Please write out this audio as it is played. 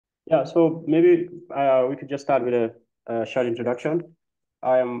Yeah, so maybe we could just start with a short introduction.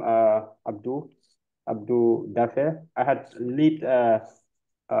 I am Abdul Daffeh. I had lead a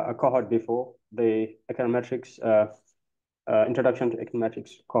cohort before, the econometrics introduction to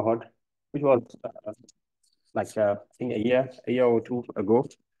econometrics cohort, which was I think a year or two ago.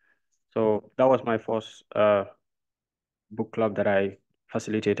 So that was my first book club that I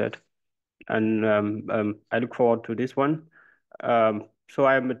facilitated, and I look forward to this one. So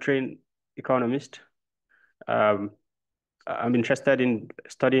I'm a trained economist. Um, I'm interested in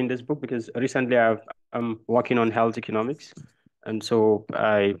studying this book because recently I'm working on health economics, and so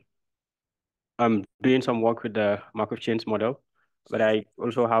I'm doing some work with the Markov chains model, but I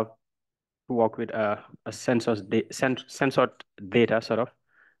also have to work with a censored data sort of,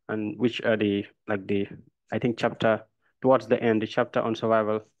 and which are the I think chapter towards the end, the chapter on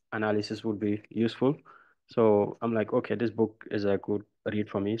survival analysis would be useful. So I'm like, okay, this book is a good read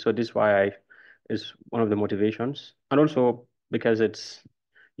for me. So this is why I is one of the motivations, and also because it's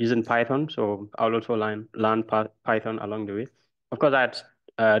using Python, so I'll also learn Python along the way. Of course, I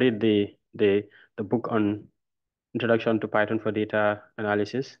had read the book on Introduction to Python for Data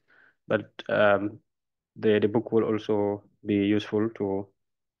Analysis, but the book will also be useful to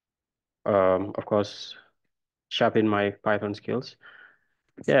of course sharpen my Python skills.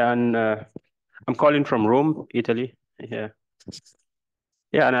 Yeah, and I'm calling from Rome, Italy. Yeah,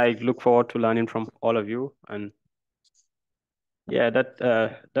 yeah, and I look forward to learning from all of you. And yeah,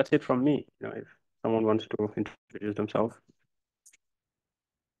 that's it from me. If someone wants to introduce themselves.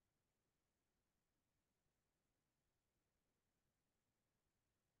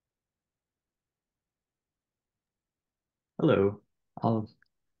 Hello, I'll,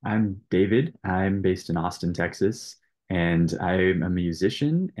 I'm David. I'm based in Austin, Texas, and I'm a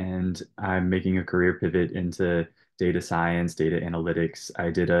musician and I'm making a career pivot into data science, data analytics. I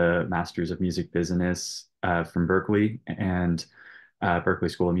did a master's of music business from Berkeley and Berkeley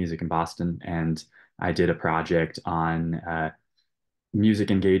School of Music in Boston, and I did a project on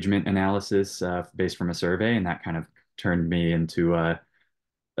music engagement analysis based from a survey, and that kind of turned me into a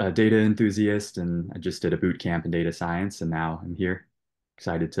data enthusiast, and I just did a boot camp in data science, and now I'm here,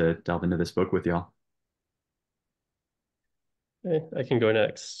 excited to delve into this book with y'all. Okay, I can go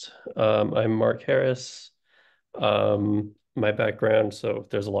next. I'm Mark Harris. My background, so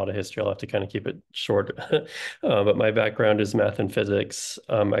there's a lot of history. I'll have to kind of keep it short. But my background is math and physics.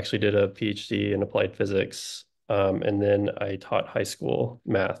 I actually did a PhD in applied physics. And then I taught high school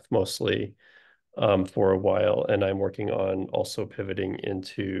math mostly for a while. And I'm working on also pivoting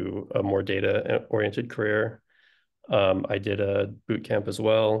into a more data-oriented career. I did a boot camp as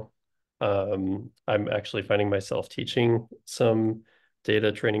well. I'm actually finding myself teaching some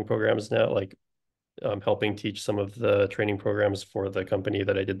data training programs now, like helping teach some of the training programs for the company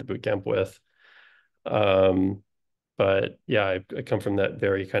that I did the boot camp with. Um, but yeah, I come from that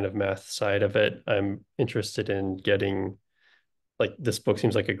very kind of math side of it. I'm interested in getting, like, this book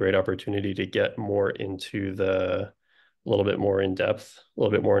seems like a great opportunity to get more into a little bit more in depth, a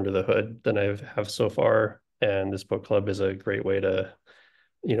little bit more into the hood than have so far. And this book club is a great way to,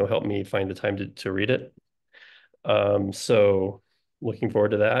 help me find the time to read it. So looking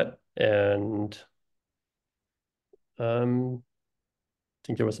forward to that. And I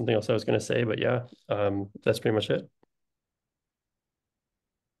think there was something else I was going to say, but yeah, that's pretty much it.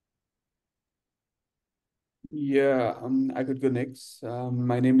 Yeah, I could go next.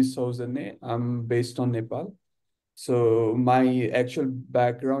 My name is Sauzane. I'm based on Nepal. So my actual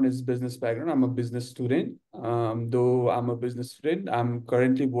background is business background. I'm a business student. Though I'm a business student, I'm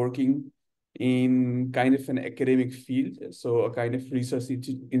currently working in kind of an academic field, so a kind of research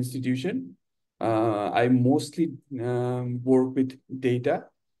institution. I mostly work with data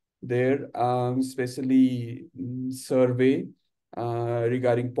there, especially survey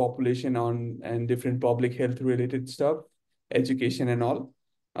regarding population on and different public health related stuff, education and all.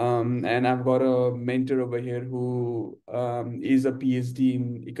 And I've got a mentor over here who is a PhD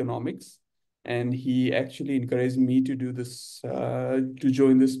in economics, and he actually encouraged me to do this, to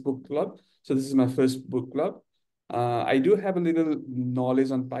join this book club. So this is my first book club. I do have a little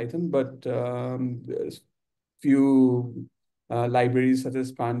knowledge on Python, but there's few libraries such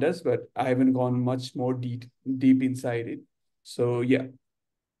as Pandas, but I haven't gone much more deep inside it. So yeah,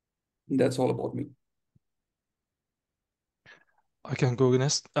 that's all about me. I can go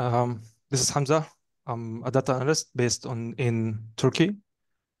next. This is Hamza. I'm a data analyst based in Turkey.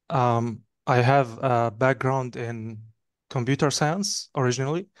 I have a background in computer science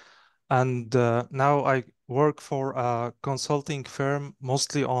originally, and now I work for a consulting firm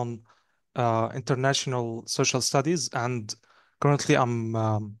mostly on international social studies. And currently,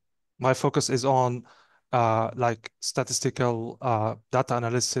 I'm my focus is on like statistical data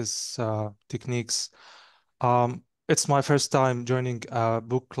analysis techniques. It's my first time joining a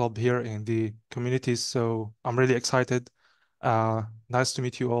book club here in the community, so I'm really excited. Nice to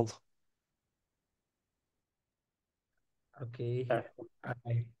meet you all. Okay.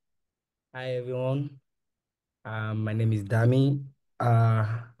 Hi, everyone. My name is Dami.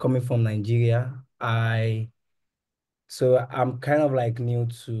 Coming from Nigeria. So I'm kind of like new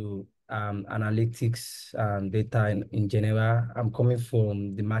to analytics and data in general. I'm coming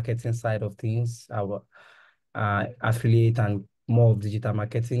from the marketing side of things, affiliate and more of digital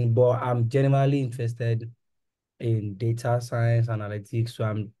marketing, but I'm generally interested in data science, analytics. So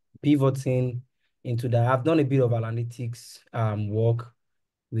I'm pivoting into that. I've done a bit of analytics work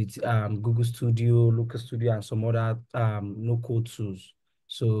with Google Studio, Looker Studio, and some other no-code tools.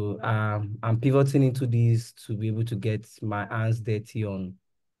 So I'm pivoting into these to be able to get my hands dirty on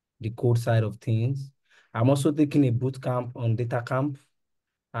the code side of things. I'm also taking a boot camp on Data Camp.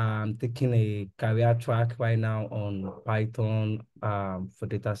 I'm taking a career track right now on Python for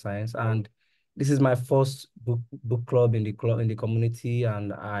data science, and this is my first book club in the community,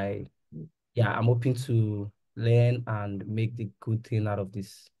 and I'm hoping to learn and make the good thing out of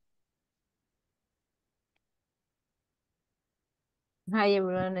this. Hi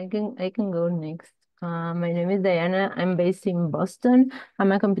everyone, I can go next. My name is Diana. I'm based in Boston.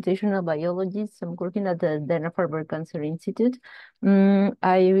 I'm a computational biologist. I'm working at the Dana-Farber Cancer Institute.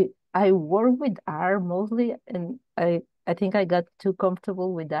 I work with R mostly, and I think I got too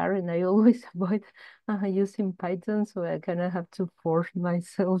comfortable with R, and I always avoid using Python, so I kind of have to force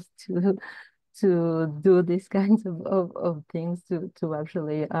myself to do these kinds of things to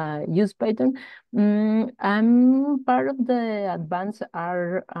actually use Python. I'm part of the Advanced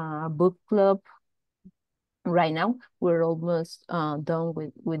R book club right now. We're almost done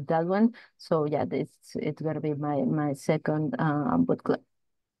with that one. So yeah, it's gonna be my second book club.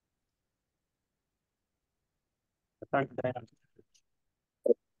 Thanks, Diana.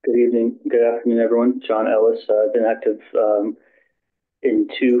 Good evening, good afternoon, everyone. John Ellis. I've been active in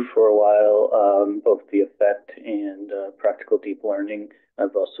two for a while, both the effect and practical deep learning.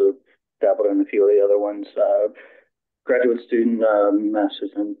 I've also dabbled in a few of the other ones. Graduate student,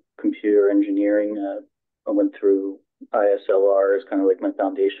 master's in computer engineering. I went through ISLR as kind of like my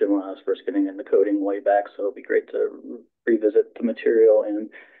foundation when I was first getting into coding way back. So it'll be great to revisit the material and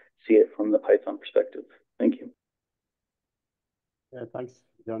see it from the Python perspective. Thank you. Yeah, thanks,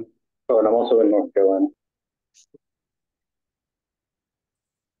 John. Oh, and I'm also in North Carolina.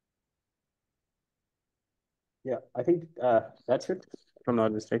 Yeah, I think that's it, if I'm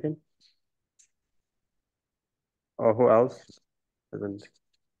not mistaken. Or who else doesn't?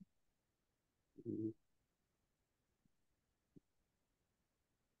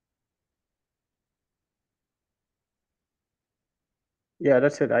 Yeah,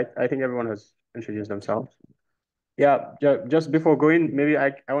 that's it. I think everyone has introduced themselves. Yeah, just before going, maybe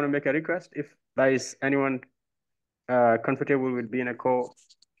I want to make a request. If there is anyone comfortable with being a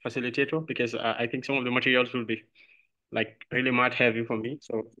co-facilitator, because I think some of the materials will be like really math heavy for me.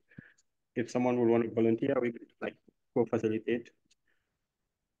 So if someone would want to volunteer, we could like co-facilitate.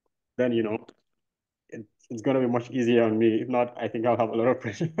 Then it's gonna be much easier on me. If not, I think I'll have a lot of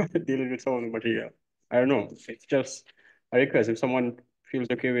pressure dealing with some of the material. I don't know. It's just a request. If someone feels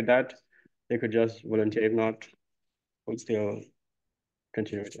okay with that, they could just volunteer. If not, we'll still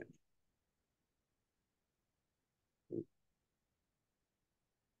continue with it.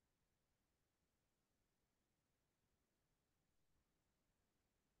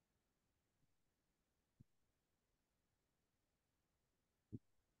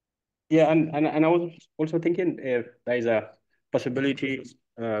 Yeah, and I was also thinking if there is a possibility,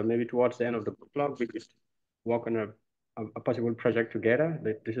 maybe towards the end of the book club, we could work on a possible project together.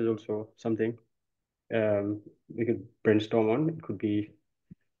 This is also something we could brainstorm on. It could be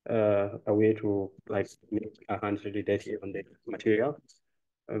a way to like make our hands really dirty on the material.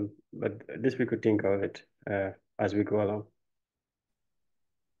 But this we could think of it as we go along.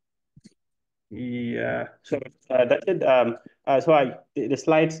 Yeah, so that's it. So the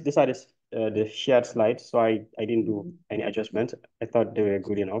slides, these are the shared slides. So I didn't do any adjustments. I thought they were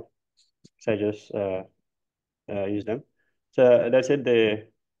good enough, so I just used them. So that's it. The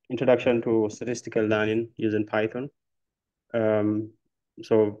introduction to statistical learning using Python.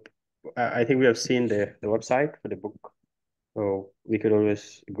 So I think we have seen the website for the book, so we could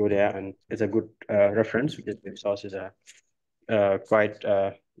always go there, and it's a good reference because the resources are quite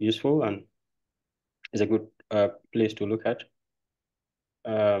useful and is a good place to look at.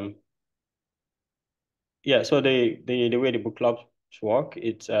 Yeah, so the way the book club work.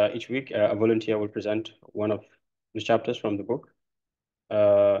 It's each week a volunteer will present one of the chapters from the book.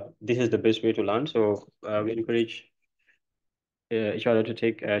 This is the best way to learn. So we encourage each other to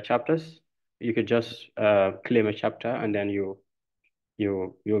take chapters. You could just claim a chapter, and then you'll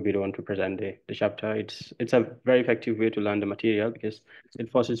be the one to present the chapter. It's a very effective way to learn the material because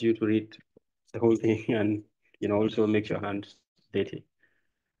it forces you to read the whole thing and also makes your hands dirty.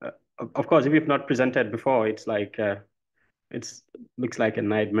 Of course, if you've not presented before, it's like it's looks like a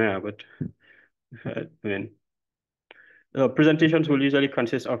nightmare. But I mean, presentations will usually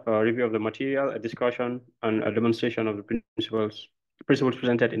consist of a review of the material, a discussion, and a demonstration of the principles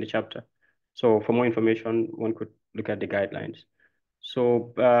presented in the chapter. So for more information, one could look at the guidelines.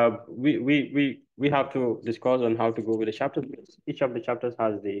 So we have to discuss on how to go with the chapters. Each of the chapters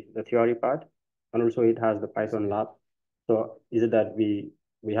has the theory part, and also it has the Python lab. So is it that we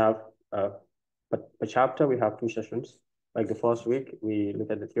have a chapter, we have two sessions. Like the first week we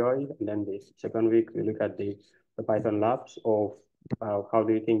look at the theory, and then the second week we look at the Python labs. Or how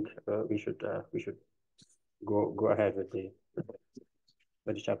do you think we should go ahead with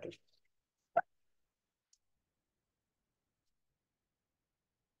the chapters?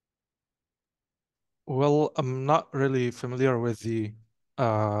 Well, I'm not really familiar with the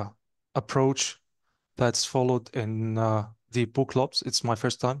approach that's followed in the book clubs. It's my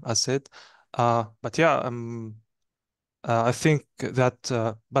first time, as said. But yeah, I think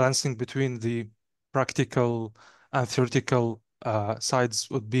that balancing between the practical and theoretical sides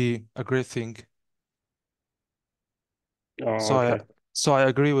would be a great thing. Oh, So okay. I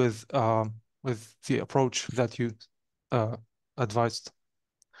agree with the approach that you advised.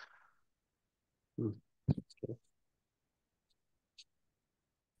 Okay.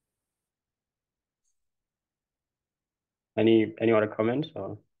 Any other comments?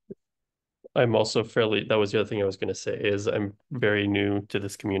 Or? I'm also that was the other thing I was going to say is I'm very new to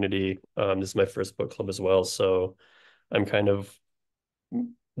this community. This is my first book club as well. So I'm kind of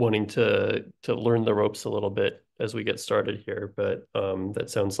wanting to learn the ropes a little bit as we get started here. But that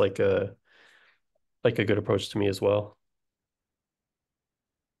sounds like a good approach to me as well.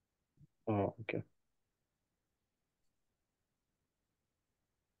 Oh, okay.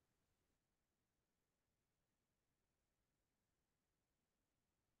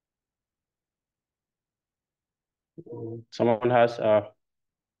 Someone has a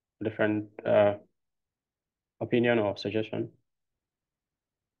different opinion or suggestion?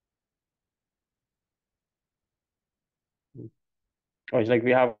 Oh, it's like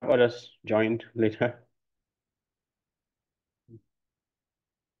we have others joined later.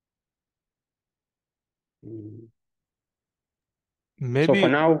 Maybe so for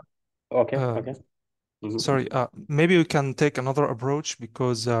now, okay. Sorry, maybe we can take another approach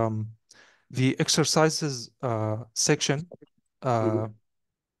because the exercises section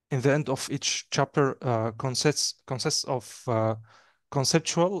in the end of each chapter consists of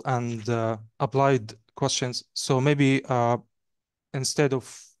conceptual and applied questions. So maybe instead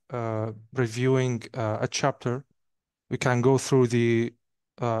of reviewing a chapter, we can go through the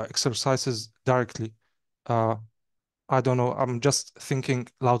exercises directly. I don't know. I'm just thinking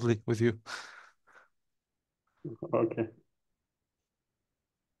loudly with you. Okay.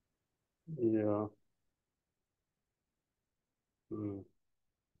 Yeah.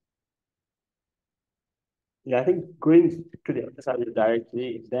 Yeah, I think going to the exercises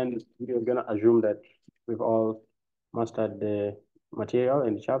directly, then we're gonna assume that we've all mastered the material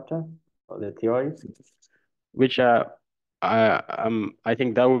in the chapter or the theory, which I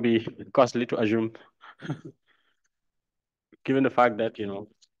think that would be costly to assume, given the fact that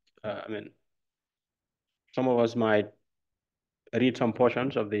I mean, some of us might read some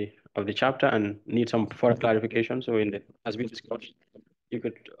portions of the chapter and need some further clarification. So as we discussed, you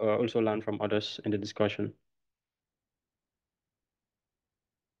could also learn from others in the discussion.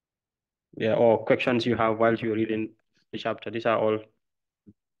 Yeah, or questions you have while you're reading the chapter. These are all.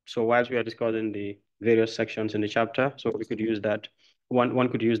 So whilst we are discussing the various sections in the chapter, so we could use that. One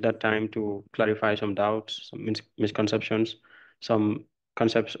could use that time to clarify some doubts, some misconceptions, some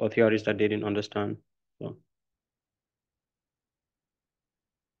concepts or theories that they didn't understand. So,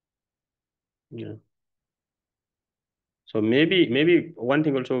 yeah. So maybe one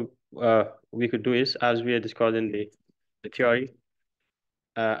thing also we could do is, as we are discussing the theory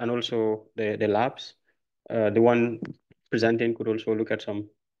and also the labs, the one presenting could also look at some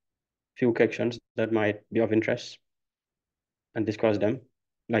few questions that might be of interest and discuss them,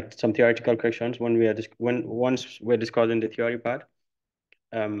 like some theoretical questions once we're discussing the theory part.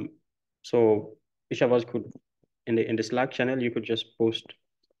 So each of us could in the Slack channel, you could just post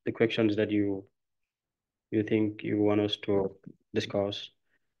the questions that you you think you want us to discuss.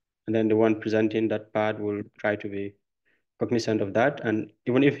 And then the one presenting that part will try to be cognizant of that. And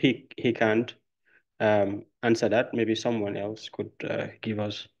even if he can't answer that, maybe someone else could give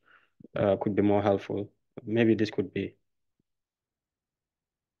us, could be more helpful. Maybe this could be.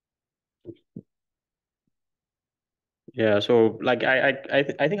 Yeah, so like I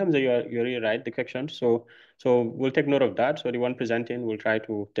think Hamza, you're really right, the questions. So we'll take note of that. So the one presenting will try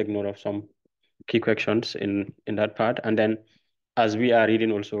to take note of some key questions in that part. And then as we are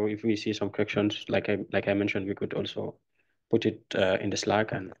reading also, if we see some questions, like I mentioned, we could also put it in the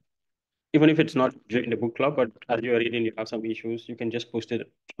Slack. And even if it's not during the book club, but as you are reading, you have some issues, you can just post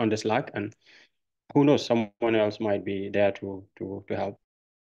it on the Slack, and who knows, someone else might be there to help.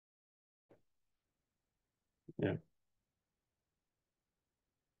 Yeah.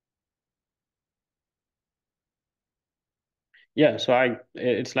 Yeah, so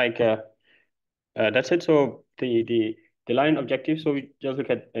it's like that's it. So the line objectives. So we just look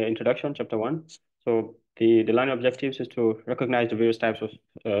at introduction, chapter 1. So the line objectives is to recognize the various types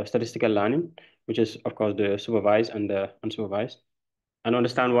of statistical learning, which is of course the supervised and the unsupervised, and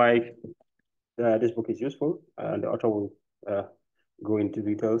understand why this book is useful. The author will go into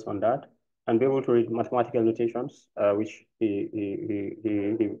details on that, and be able to read mathematical notations, which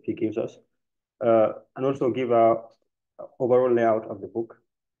he gives us, and also give a overall layout of the book,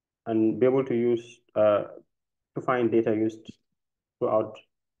 and be able to use to find data used throughout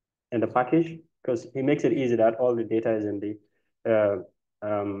in the package, because he makes it easy that all the data is in the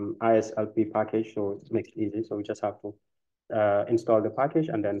islp package, so it makes it easy. So we just have to install the package,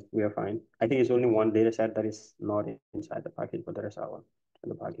 and then we are fine. I think it's only one data set that is not inside the package, but the rest are all in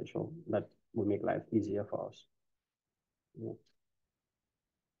the package. So that will make life easier for us. Yeah.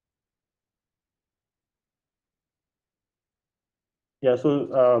 Yeah,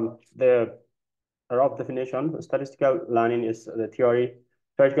 so the rough definition, statistical learning is the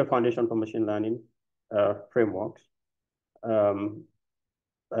theoretical foundation for machine learning frameworks. So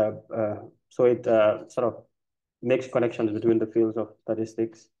it sort of makes connections between the fields of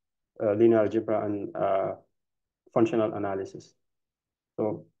statistics, linear algebra, and functional analysis.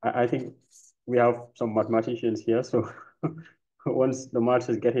 So I think we have some mathematicians here. So once the maths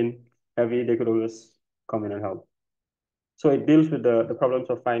is getting heavy, they could always come in and help. So it deals with the problems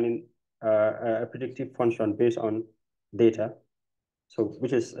of finding a predictive function based on data. So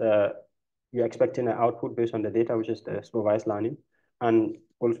which is you're expecting an output based on the data, which is the supervised learning, and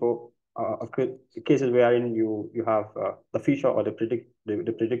also cases wherein you have the feature or the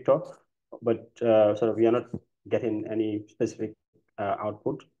predictor, but sort of we are not getting any specific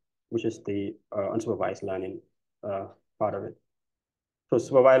output, which is the unsupervised learning part of it. So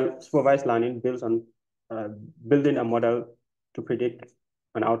supervised learning builds on building a model to predict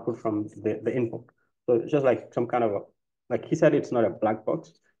an output from the input. So it's just like some kind of like he said, it's not a black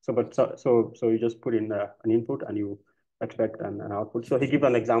box. So you just put in an input and you expect an output. So he gives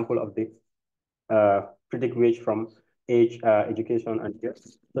an example of the predict wage from age, education, and year.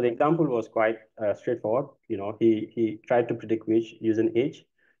 So the example was quite straightforward. You know, he tried to predict wage using age,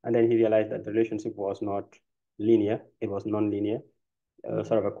 and then he realized that the relationship was not linear; it was non-linear,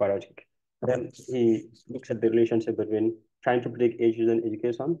 sort of a quadratic. Then he looks at the relationship between trying to predict age using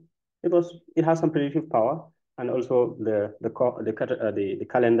education. It has some predictive power, and also the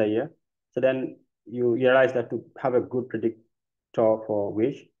calendar year. So then you realize that to have a good predictor for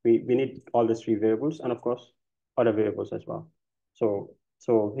wage, we need all these three variables, and of course other variables as well.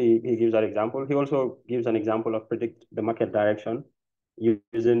 So he gives that example. He also gives an example of predict the market direction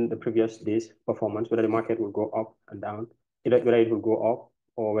using the previous day's performance, whether the market will go up and down, whether it will go up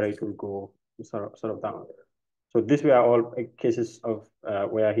or whether it will go sort of down. So these were all cases of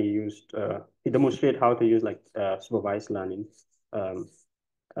where he demonstrated how to use like supervised learning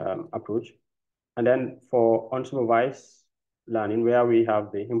approach. And then for unsupervised learning, where we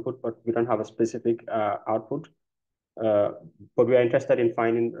have the input, but we don't have a specific output, but we are interested in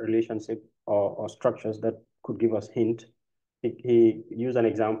finding relationship or structures that could give us hint. He used an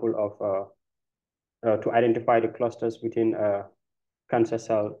example of to identify the clusters within cancer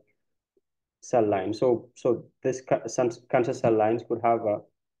cell lines. So this cancer cell lines could have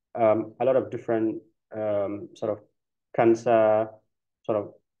a lot of different sort of cancer sort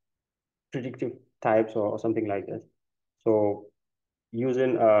of predictive types or something like this. So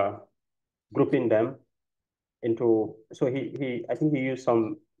using grouping them into, so I think he used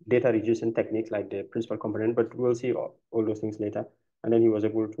some data reducing techniques like the principal component, but we'll see all those things later. And then he was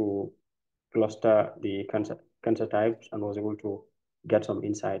able to cluster the cancer types and was able to get some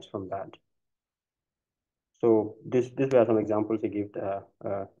insights from that. So these were some examples he gave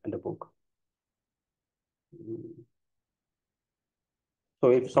in the book. So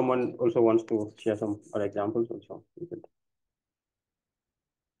if someone also wants to share some other examples also, you could.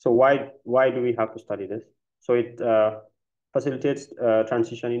 So why do we have to study this? So it facilitates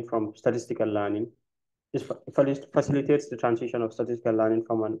transitioning from statistical learning. It facilitates the transition of statistical learning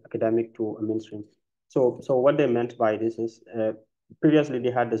from an academic to a mainstream. So what they meant by this is previously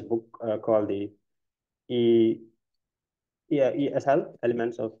they had this book called the ESL,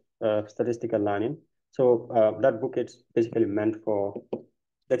 Elements of Statistical Learning. So that book is basically meant for,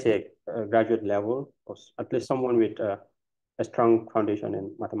 let's say, a graduate level, or at least someone with a strong foundation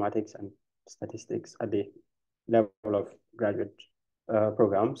in mathematics and statistics at the level of graduate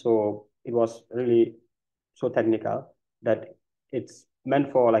program. So it was really so technical that it's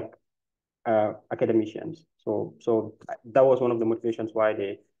meant for like academicians. So that was one of the motivations why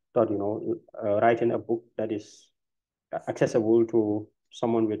they thought, writing a book that is accessible to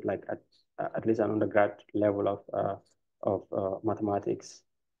someone with like at least an undergrad level of mathematics,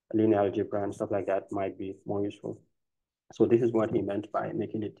 linear algebra and stuff like that might be more useful. So this is what he meant by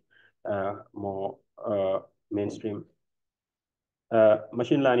making it more mainstream.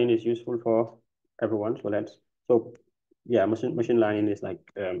 Machine learning is useful for everyone. Yeah, machine learning is like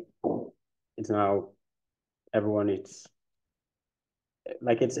it's now everyone. It's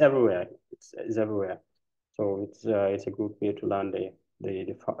like it's everywhere. It's everywhere. So it's a good way to learn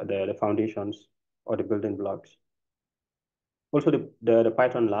the foundations or the building blocks. Also, the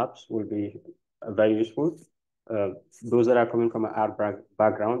Python labs will be very useful. Those that are coming from an art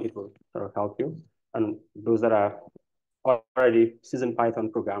background, it will sort of help you. And those that are already seasoned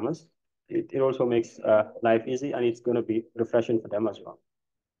Python programmers, it also makes life easy, and it's going to be refreshing for them as well.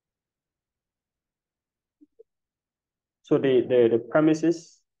 So the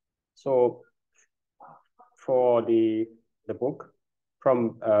premises, so for the book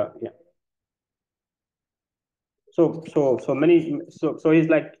from yeah. So he's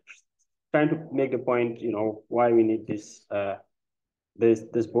like trying to make the point, why we need this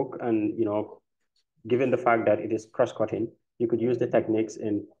book, and given the fact that it is cross-cutting, you could use the techniques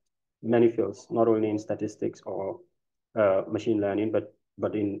in many fields, not only in statistics or machine learning,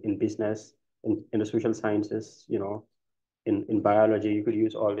 but in business, in the social sciences, in biology, you could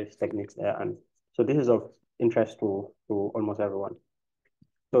use all these techniques there. And so this is of interest to almost everyone.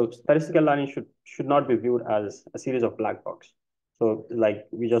 So statistical learning should not be viewed as a series of black box. So like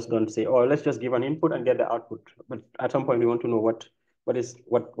we just don't say, oh, let's just give an input and get the output. But at some point we want to know what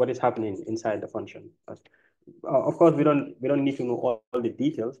is happening inside the function. Of course, we don't need to know all the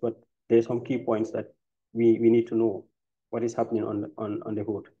details, but there's some key points that we need to know what is happening on the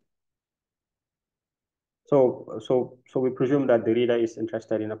hood. So we presume that the reader is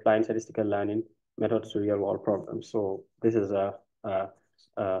interested in applying statistical learning methods to real world problems. So this is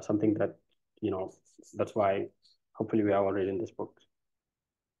something that, that's why hopefully we are all reading this book.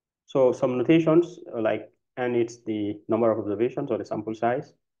 So some notations like N, it's the number of observations or the sample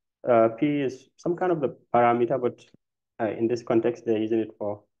size. P is some kind of the parameter, but in this context, they're using it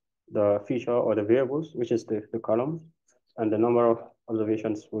for the feature or the variables, which is the columns, and the number of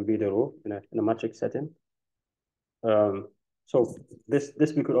observations will be the row in a matrix setting. So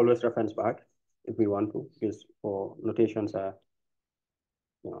this we could always reference back if we want to, because for notations are,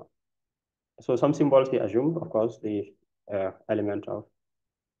 so some symbols we assume, of course, the element of,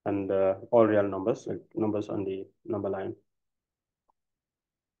 and all real numbers, like numbers on the number line.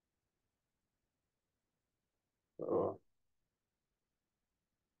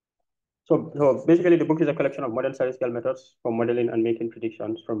 So basically, the book is a collection of modern statistical methods for modeling and making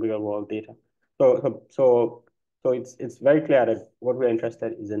predictions from real world data. So it's very clear that what we're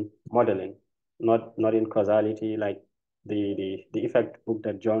interested is in modeling, not in causality, like the effect book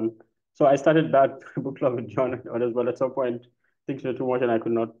that John. So I started that book club with John and others, but at some point things were too much and I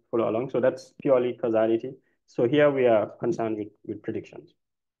could not follow along. So that's purely causality. So here we are concerned with predictions.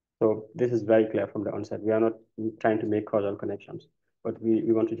 So this is very clear from the onset. We are not trying to make causal connections, but we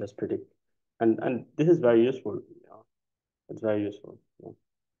want to just predict. And this is very useful. It's very useful.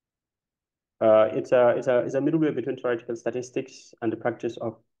 It's a middleway between theoretical statistics and the practice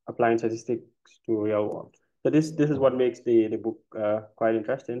of applying statistics to real world. So this is what makes the book quite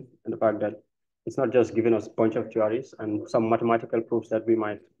interesting, and the fact that it's not just giving us a bunch of theories and some mathematical proofs that we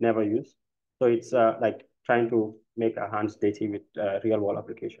might never use. So it's like trying to make our hands dirty with real world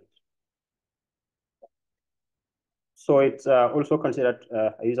applications. So it's also considered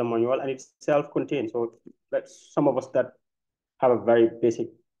a user manual, and it's self-contained. So that's some of us that have a very basic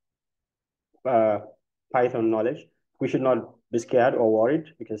Python knowledge, we should not be scared or worried,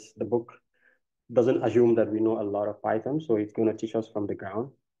 because the book doesn't assume that we know a lot of Python. So it's going to teach us from the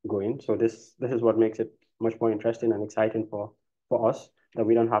ground going. So this is what makes it much more interesting and exciting for us, that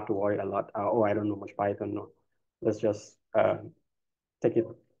we don't have to worry a lot. Oh, I don't know much Python. No, let's just take it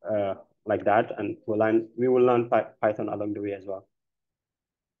like that, and we will learn Python along the way as well.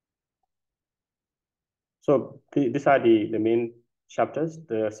 So these are the main chapters.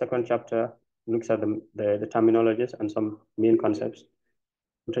 The second chapter looks at the terminologies and some main concepts,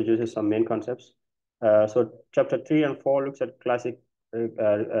 introduces some main concepts. So chapter 3 and 4 looks at classic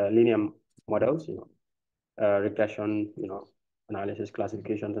linear models, regression, analysis,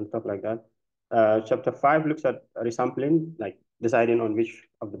 classifications, and stuff like that. Chapter 5 looks at resampling, like deciding on which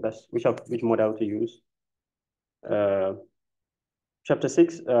model to use. Chapter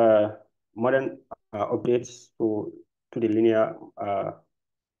 6, modern updates to the linear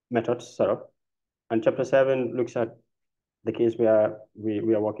methods, sort of. And chapter 7 looks at the case where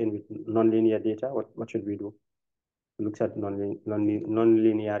we are working with nonlinear data. What should we do? It looks at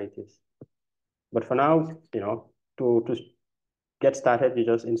nonlinearities. But for now, to get started, you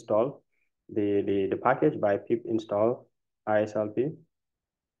just install the package by pip install islp.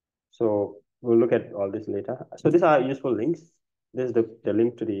 So we'll look at all this later. So these are useful links. This is the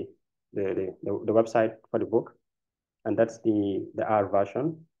link to the website for the book, and that's the R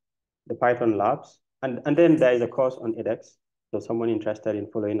version, the Python labs, and then there is a course on edX. So someone interested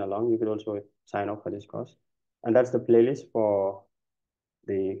in following along, you could also sign up for this course, and that's the playlist for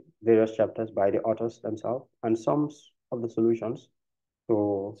the various chapters by the authors themselves and some of the solutions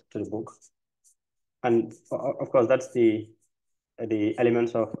to the book. And of course, that's the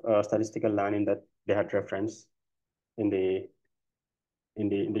elements of statistical learning that they had referenced in the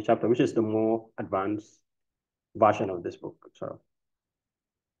chapter, which is the more advanced version of this book. So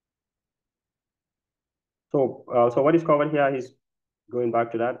what is covered here is going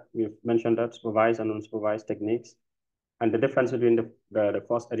back to that. We've mentioned that supervised and unsupervised techniques, and the difference between the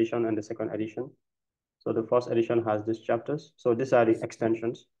first edition and the second edition. So the first edition has these chapters. So these are the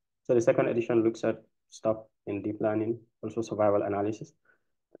extensions. So the second edition looks at stuff in deep learning, also survival analysis,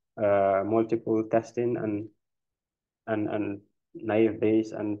 multiple testing, and naive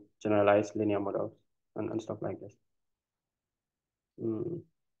Bayes and generalized linear models and stuff like this.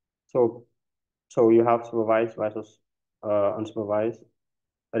 So you have supervised versus unsupervised,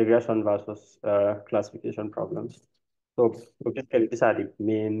 regression versus classification problems. So basically, these are the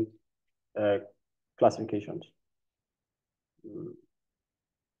main classifications.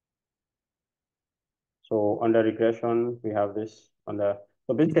 So under regression, we have this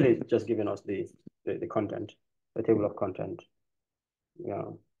so basically it's just giving us the content, the table of content. Yeah.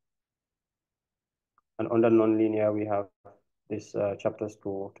 And under nonlinear, we have these chapters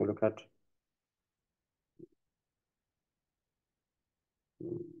to look at.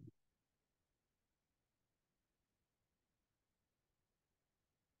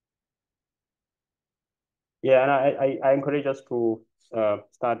 Yeah, and I encourage us to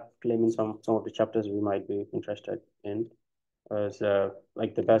start claiming some of the chapters we might be interested in, as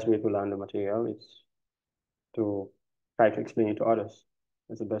like the best way to learn the material is to try to explain it to others.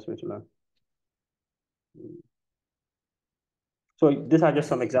 That's the best way to learn. So these are just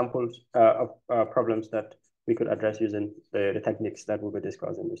some examples of problems that we could address using the techniques that we'll be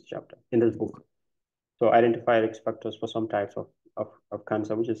discussing in this chapter, in this book. So identify risk factors for some types of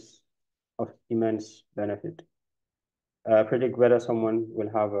cancer, which is of immense benefit. Predict whether someone will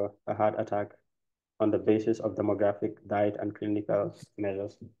have a heart attack on the basis of demographic, diet, and clinical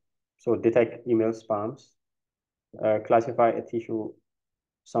measures. So detect email spams, classify a tissue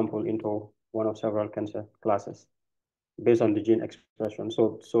sample into one of several cancer classes based on the gene expression.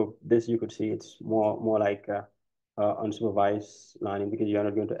 So this, you could see it's more like unsupervised learning, because you're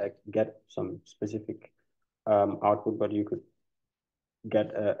not going to get some specific output, but you could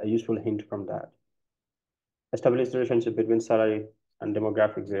get a useful hint from that. Establish the relationship between salary and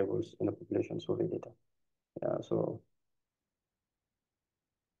demographic variables in the population survey data. Yeah, so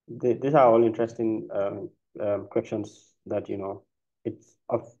these are all interesting questions that, it's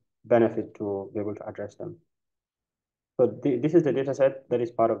of benefit to be able to address them. So this is the data set that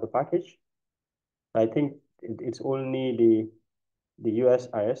is part of the package. I think it's only the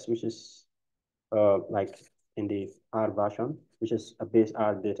USIS, which is like in the R version, which is a base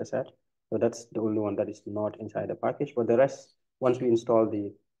R data set. So that's the only one that is not inside the package. But the rest, once we install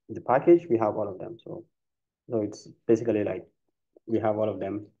the package, we have all of them. So it's basically like we have all of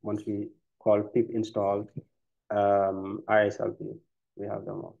them once we call pip install islp. We have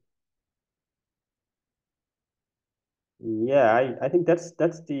them all. Yeah, I think that's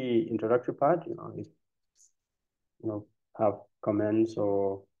the introductory part. Have comments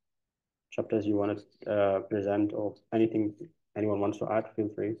or chapters you want to present, or anything anyone wants to add, feel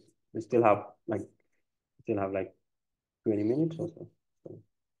free. We still have like Still have like 20 minutes or so.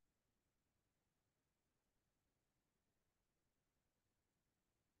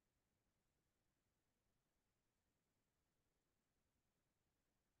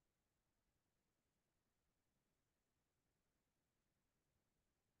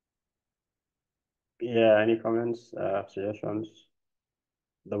 Yeah, any comments, suggestions?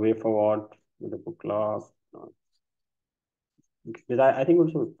 The way forward with the book club? Because I think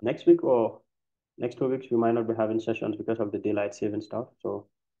also next week or next 2 weeks we might not be having sessions because of the daylight saving stuff. So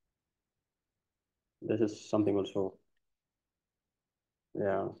this is something also.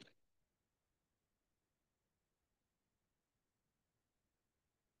 Yeah.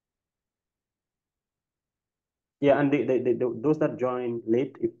 Yeah, and those that join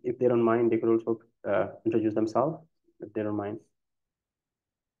late, if they don't mind, they could also introduce themselves if they don't mind.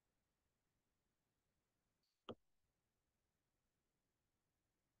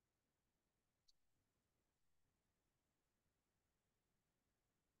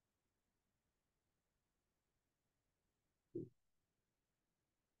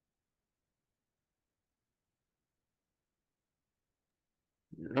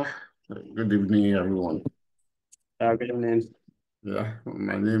 Yeah. Good evening, everyone. Good evening. Yeah,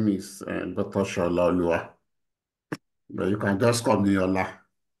 my name is Dr. Shola, but you can just call me Ola.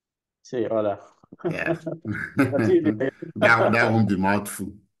 Say hola. Yeah. That's easy. that won't be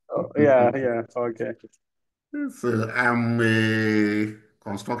mouthful. Oh, yeah, okay. So I'm a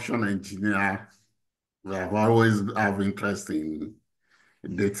construction engineer. I've always have interest in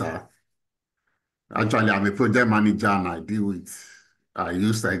data. Actually, I'm a project manager and I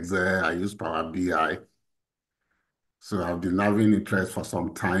use Excel, I use Power BI. So I've been having interest for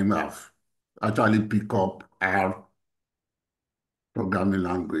some time. I've actually picked up R programming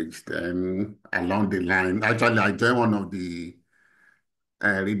language. Then along the line, actually, I joined one of the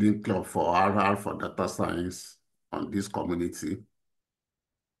reading club for RR for data science on this community.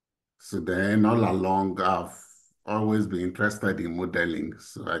 So then all along, I've always been interested in modeling.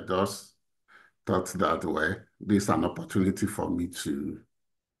 So I just thought that way, this is an opportunity for me to,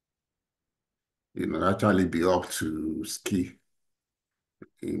 actually be up to ski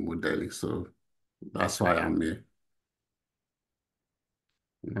in modeling. So that's why I'm here.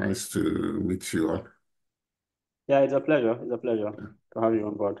 Nice to meet you all. Yeah, it's a pleasure. It's a pleasure to have you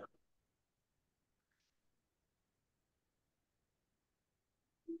on board.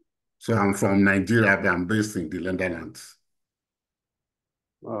 So I'm from Nigeria, but I'm based in the Netherlands.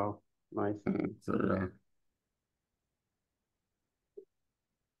 Oh, nice. So,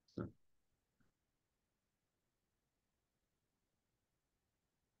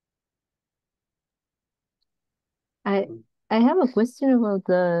 I have a question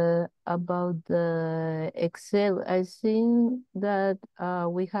about the Excel. I think that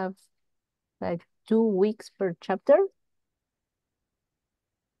we have like 2 weeks per chapter.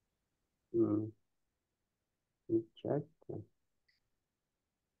 Let me check.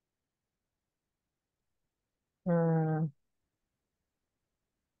 Uh,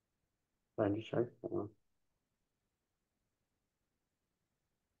 Trying to check.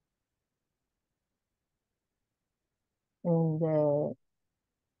 in the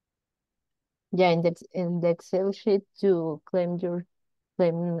yeah, in the Excel sheet to claim the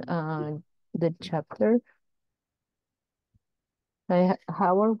chapter.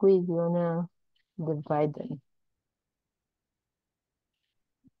 How are we gonna divide them?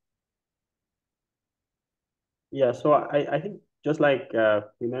 Yeah, so I think just like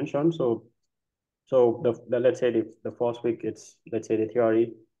we mentioned, so the let's say the first week it's, let's say, the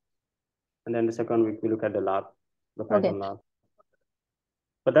theory, and then the second week we look at the lab, the Python lab.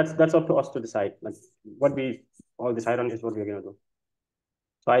 But that's up to us to decide. Like what we all decide on is what we're gonna do.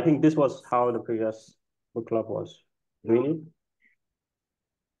 So I think this was how the previous book club was doing it.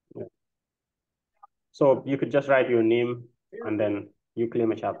 Yeah. So you could just write your name and then you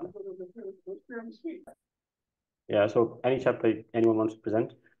claim a chapter. Yeah, so any chapter anyone wants to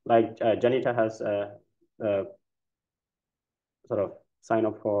present, like Janita has sort of sign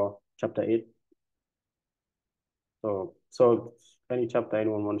up for chapter 8. So any chapter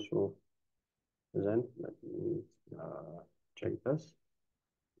anyone wants to present, let me check this.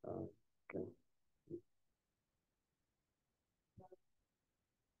 Okay.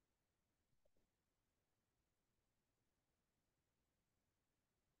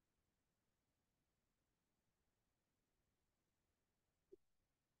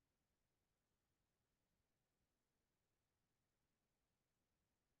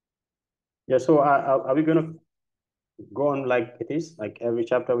 Yeah, so are we gonna go on like it is, like every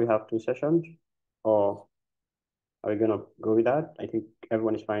chapter we have 2 sessions, or are we gonna go with that? I think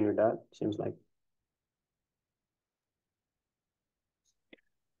everyone is fine with that, seems like.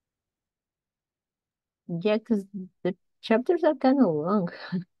 Yeah, because the chapters are kind of long.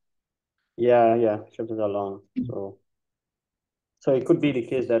 Yeah, chapters are long. So it could be the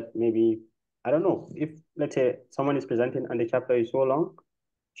case that maybe, I don't know, if let's say someone is presenting and the chapter is so long,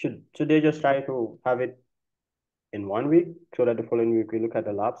 should they just try to have it in 1 week so that the following week we look at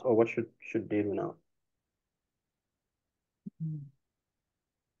the labs, or what should they do now?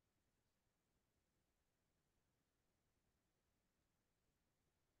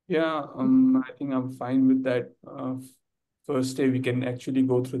 Yeah, I think I'm fine with that. First day we can actually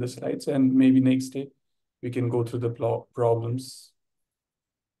go through the slides, and maybe next day we can go through the problems.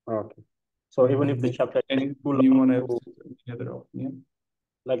 Okay. So even if the chapter is too Anyone long else? to, Any other opinion?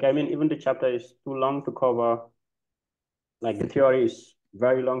 like, I mean, even the chapter is too long to cover, like the theory is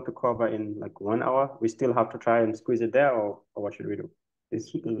very long to cover in like 1 hour, we still have to try and squeeze it there, or what should we do?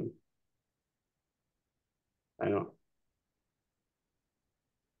 It's, I know.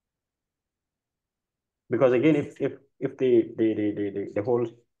 Because again, if the whole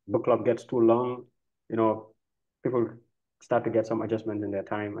book club gets too long, people start to get some adjustment in their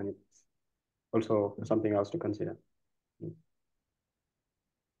time, and it's also something else to consider.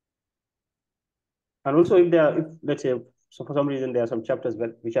 And also, if let's say, so for some reason there are some chapters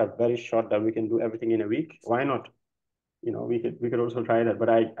which are very short that we can do everything in a week, why not? We could also try that, but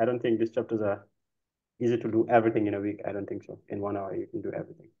I don't think these chapters are easy to do everything in a week. I don't think so. In 1 hour you can do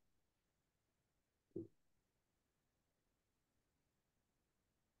everything.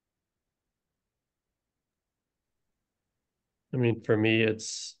 I mean, for me,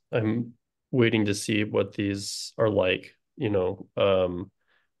 I'm waiting to see what these are like,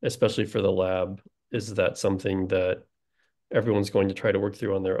 especially for the lab. Is that something that everyone's going to try to work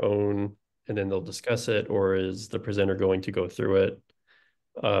through on their own and then they'll discuss it, or is the presenter going to go through it?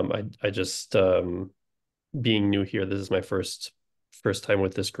 I just being new here, this is my first time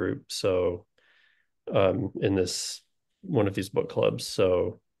with this group, so in this one of these book clubs,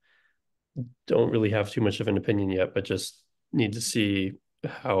 so don't really have too much of an opinion yet, but just need to see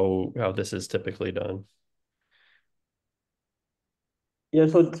how this is typically done. Yeah,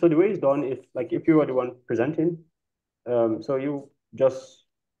 so the way it's done is like if you are the one presenting, so you just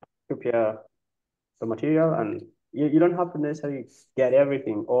prepare the material, and you don't have to necessarily get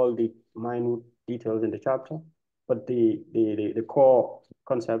everything, all the minute details in the chapter, but the core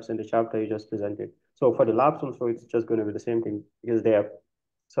concepts in the chapter you just presented. So for the labs also, it's just going to be the same thing because they are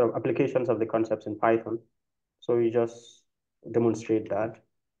sort of applications of the concepts in Python. So you just demonstrate that,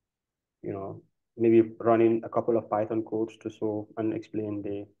 maybe running a couple of Python codes to show and explain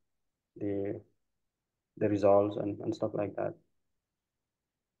the the results and stuff like that.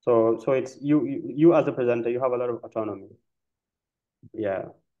 So it's you as a presenter, you have a lot of autonomy. Yeah,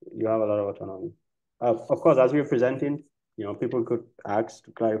 you have a lot of autonomy. Of course, as we're presenting, people could ask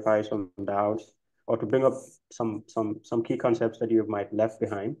to clarify some doubts or to bring up some key concepts that you might left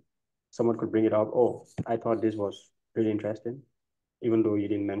behind. Someone could bring it up. Oh, I thought this was really interesting, even though you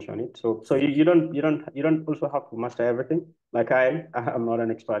didn't mention it. So you don't also have to master everything. Like I'm not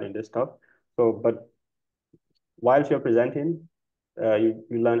an expert in this stuff. So, but whilst you're presenting, you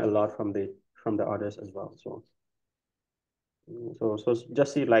learn a lot from the others as well. So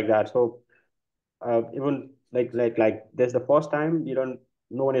just see it like that. So even like there's the first time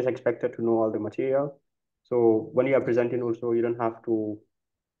no one is expected to know all the material. So when you are presenting also, you don't have to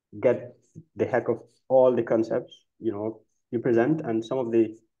get the heck of all the concepts. You present, and some of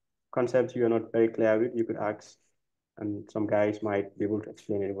the concepts you're not very clear with, you could ask, and some guys might be able to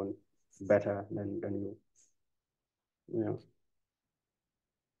explain it even better than you.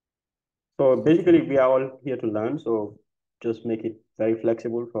 So basically, we are all here to learn. So just make it very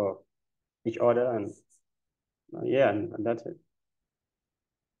flexible for each other, and yeah, and that's it.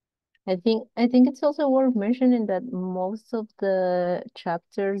 I think it's also worth mentioning that most of the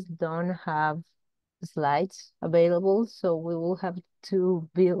chapters don't have slides available, so we will have to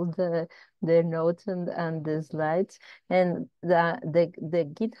build the notes and the slides. And the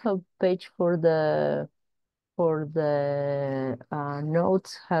GitHub page for the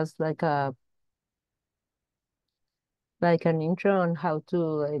notes has like an intro on how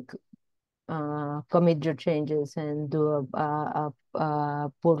to commit your changes and do a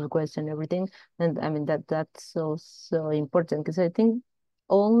pull request and everything. And I mean that's so important because I think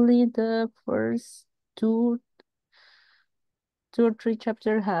only the first two or three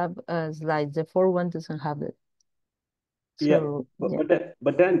chapters have slides. The fourth one doesn't have it. Yeah, So yeah.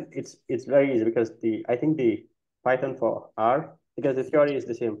 but then it's very easy because I think the Python for R, because the theory is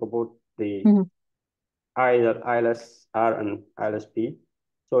the same for both the Mhm. ILS-R and ILS-P.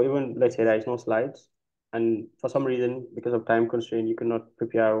 So even let's say there is no slides, and for some reason, because of time constraint, you cannot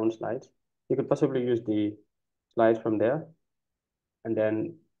prepare your own slides. you could possibly use the slides from there, and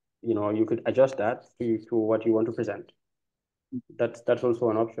then you could adjust that to what you want to present. That's also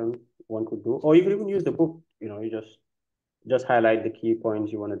an option one could do, or you could even use the book. You just highlight the key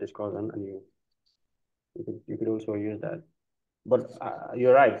points you want to discuss, and you could also use that. But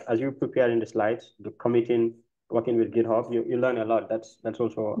you're right. As you prepare in the slides, the committing, working with GitHub, you learn a lot. That's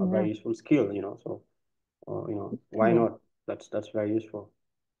also a very useful skill. So why not? That's very useful.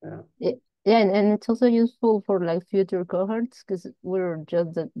 Yeah. Yeah, and it's also useful for like future cohorts because we're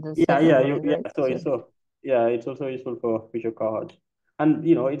just the Yeah, second yeah, one, right? it's also useful for future cohorts. And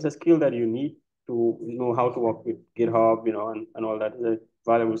it's a skill that you need to know how to work with GitHub, and all that. It's a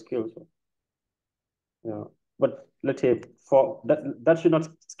valuable skill. So yeah. But let's say for that should not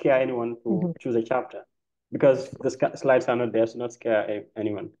scare anyone to choose a chapter, because the slides are not there to not scare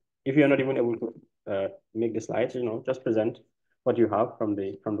anyone. If you're not even able to make the slides, just present what you have from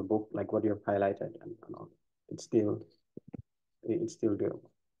the book, like what you have highlighted, and all. It's still doable.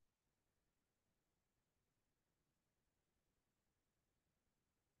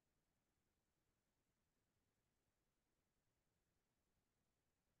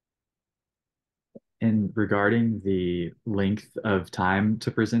 And regarding the length of time to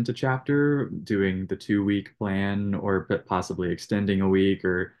present a chapter, doing the 2-week plan or possibly extending a week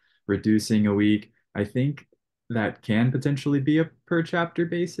or reducing a week, I think that can potentially be a per chapter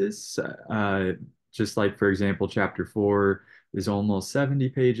basis. Just like, for example, chapter 4 is almost 70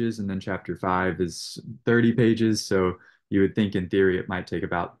 pages, and then chapter 5 is 30 pages. So you would think in theory it might take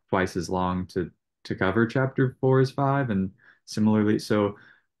about twice as long to cover chapter 4 as 5. And similarly, so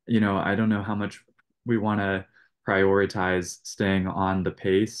I don't know how much we want to prioritize staying on the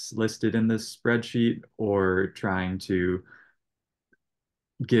pace listed in this spreadsheet or trying to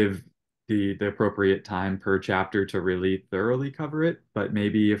give the appropriate time per chapter to really thoroughly cover it. But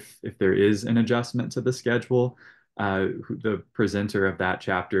maybe if there is an adjustment to the schedule, the presenter of that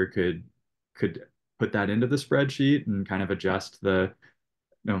chapter could put that into the spreadsheet and kind of adjust it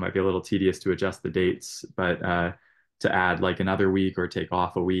might be a little tedious to adjust the dates, but to add like another week or take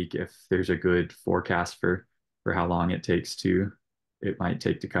off a week if there's a good forecast for how long it might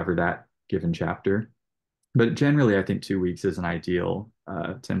take to cover that given chapter. But generally, I think 2 weeks is an ideal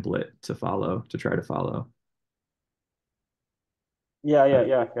template to try to follow.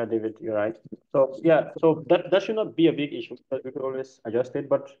 Yeah, David, you're right. So yeah, so that should not be a big issue, because we could always adjust it.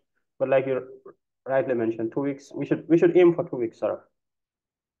 But like you rightly mentioned, 2 weeks. We should aim for 2 weeks, sir.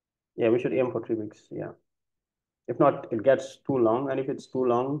 Yeah, we should aim for 3 weeks. Yeah. If not, it gets too long, and if it's too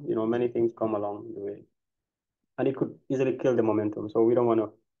long, many things come along the way, and it could easily kill the momentum. So we don't want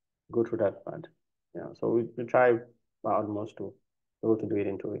to go through that part. Yeah. So we try our utmost to be able to do it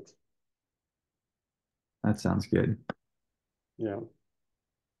in 2 weeks. That sounds good. Yeah.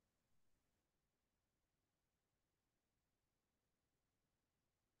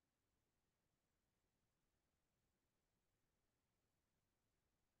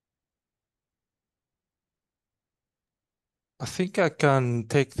 I think I can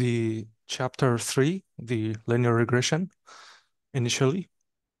take the chapter 3, the linear regression, initially.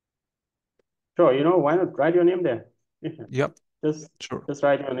 Sure. Why not write your name there? Yep, Just sure.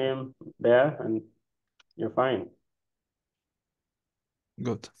 write your name there, and you're fine.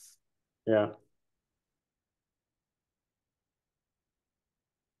 Good. Yeah.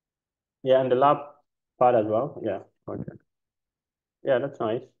 Yeah, and the lab part as well. Yeah. Okay. Yeah, that's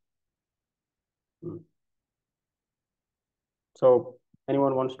nice. So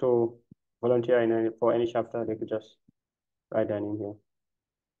anyone wants to volunteer for any chapter, they could just write their name here.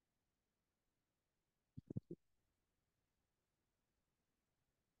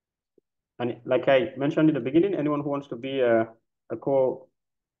 And like I mentioned in the beginning, anyone who wants to be a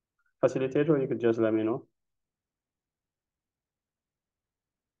co-facilitator, you could just let me know.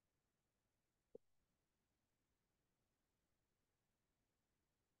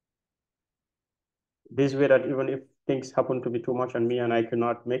 This way that even if things happen to be too much on me and I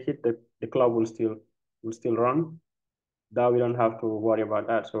cannot make it, the club will still run. That we don't have to worry about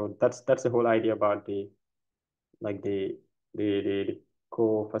that. So that's the whole idea about the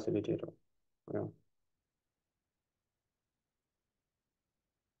co-facilitator. Yeah.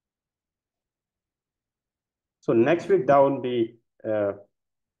 So next week that won't be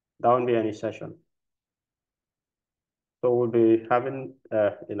any session. So we'll be having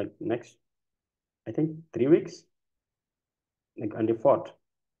in like next, I think 3 weeks, like on the 4th.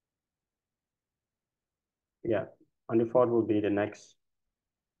 Yeah, on the 4th will be the next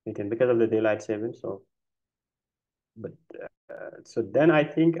meeting because of the daylight saving. So, but so then I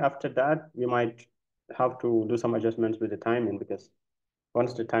think after that we might have to do some adjustments with the timing, because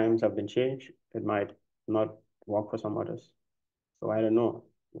once the times have been changed, it might not work for some others. So I don't know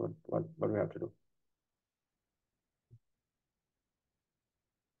what we have to do.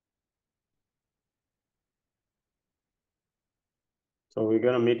 So we're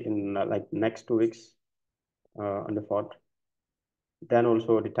gonna meet in like next 2 weeks on the 4th. Then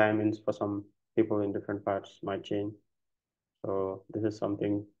also the timings for some people in different parts might change. So this is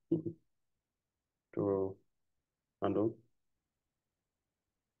something to handle.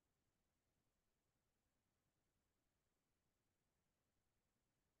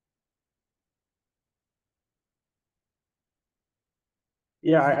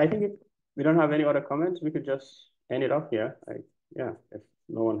 Yeah, I think we don't have any other comments. We could just end it off here. Yeah, if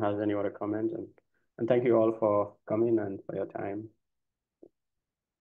no one has any other comments, and thank you all for coming and for your time.